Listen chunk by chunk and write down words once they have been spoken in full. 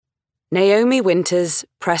Naomi Winters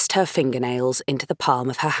pressed her fingernails into the palm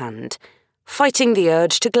of her hand, fighting the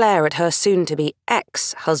urge to glare at her soon-to-be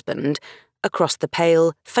ex-husband across the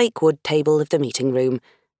pale, fake wood table of the meeting room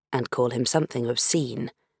and call him something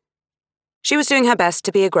obscene. She was doing her best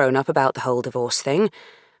to be a grown-up about the whole divorce thing,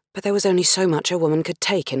 but there was only so much a woman could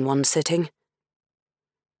take in one sitting.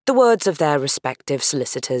 The words of their respective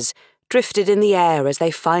solicitors drifted in the air as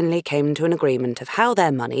they finally came to an agreement of how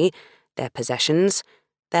their money, their possessions,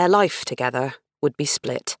 their life together would be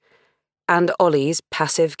split, and Ollie's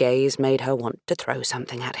passive gaze made her want to throw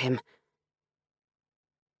something at him.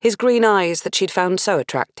 His green eyes that she'd found so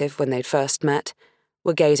attractive when they'd first met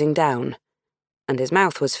were gazing down, and his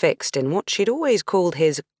mouth was fixed in what she'd always called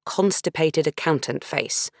his constipated accountant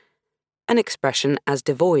face, an expression as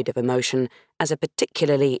devoid of emotion as a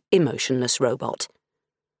particularly emotionless robot.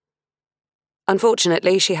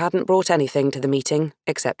 Unfortunately, she hadn't brought anything to the meeting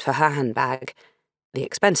except for her handbag, the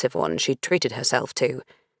expensive one she'd treated herself to,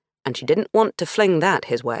 and she didn't want to fling that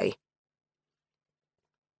his way.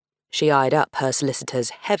 She eyed up her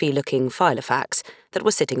solicitor's heavy-looking filofax that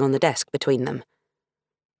was sitting on the desk between them.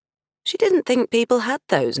 She didn't think people had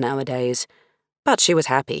those nowadays, but she was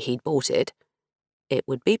happy he'd bought it. It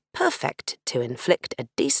would be perfect to inflict a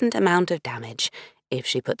decent amount of damage if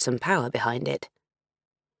she put some power behind it.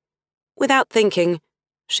 Without thinking,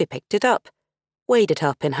 she picked it up, weighed it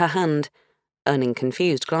up in her hand, earning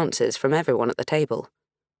confused glances from everyone at the table.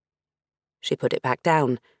 She put it back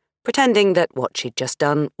down, pretending that what she'd just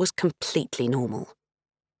done was completely normal.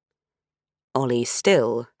 Ollie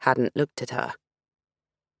still hadn't looked at her.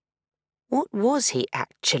 What was he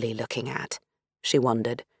actually looking at? She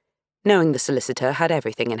wondered, knowing the solicitor had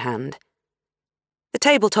everything in hand. The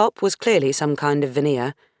tabletop was clearly some kind of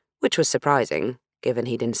veneer, which was surprising, given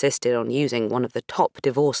he'd insisted on using one of the top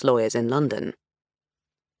divorce lawyers in London.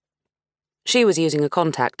 She was using a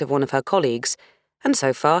contact of one of her colleagues, and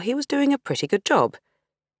so far he was doing a pretty good job.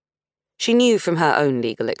 She knew from her own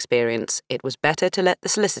legal experience it was better to let the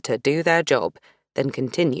solicitor do their job than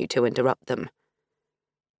continue to interrupt them.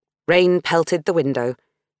 Rain pelted the window,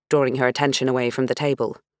 drawing her attention away from the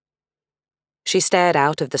table. She stared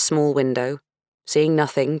out of the small window, seeing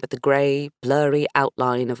nothing but the grey, blurry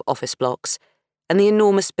outline of office blocks and the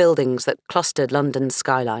enormous buildings that clustered London's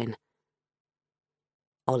skyline.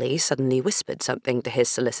 Ollie suddenly whispered something to his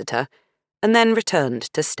solicitor and then returned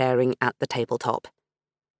to staring at the tabletop.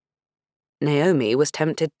 Naomi was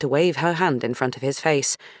tempted to wave her hand in front of his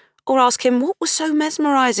face or ask him what was so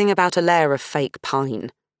mesmerising about a layer of fake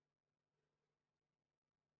pine.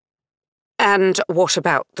 "And what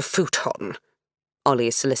about the futon?"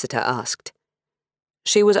 Ollie's solicitor asked.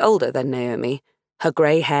 She was older than Naomi, her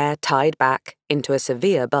grey hair tied back into a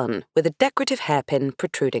severe bun with a decorative hairpin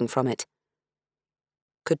protruding from it.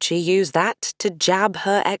 Could she use that to jab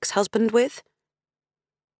her ex-husband with?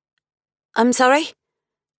 "I'm sorry?"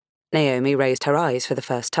 Naomi raised her eyes for the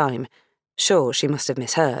first time, sure she must have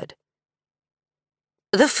misheard.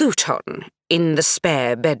 "The futon in the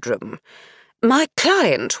spare bedroom. My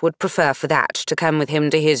client would prefer for that to come with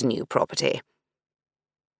him to his new property."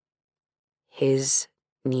 His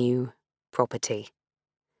new property.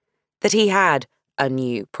 That he had a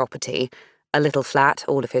new property, a little flat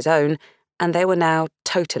all of his own, and they were now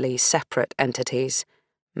totally separate entities,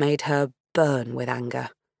 made her burn with anger.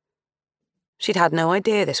 She'd had no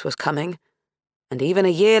idea this was coming, and even a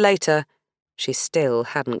year later, she still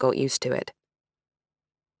hadn't got used to it.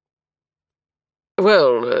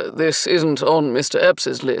 "Well, this isn't on Mr.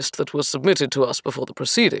 Epps's list that was submitted to us before the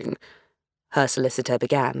proceeding," her solicitor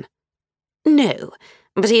began. "No,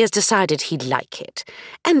 but he has decided he'd like it,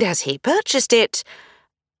 and as he purchased it,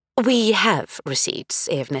 we have receipts,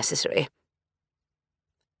 if necessary."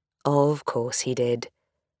 Of course he did.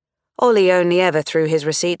 Ollie only ever threw his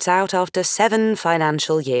receipts out after 7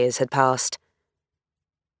 financial years had passed.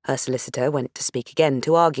 Her solicitor went to speak again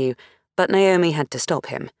to argue, but Naomi had to stop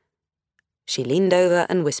him. She leaned over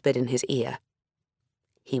and whispered in his ear.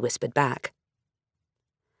 He whispered back.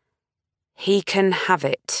 "He can have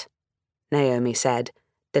it," Naomi said,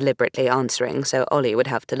 deliberately answering so Ollie would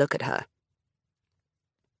have to look at her.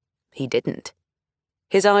 He didn't.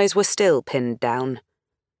 His eyes were still pinned down.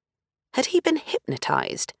 Had he been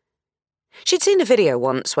hypnotised? She'd seen a video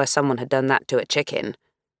once where someone had done that to a chicken.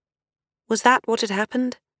 Was that what had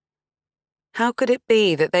happened? How could it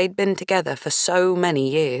be that they'd been together for so many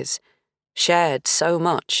years, shared so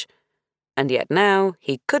much, and yet now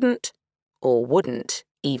he couldn't, or wouldn't,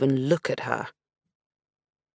 even look at her?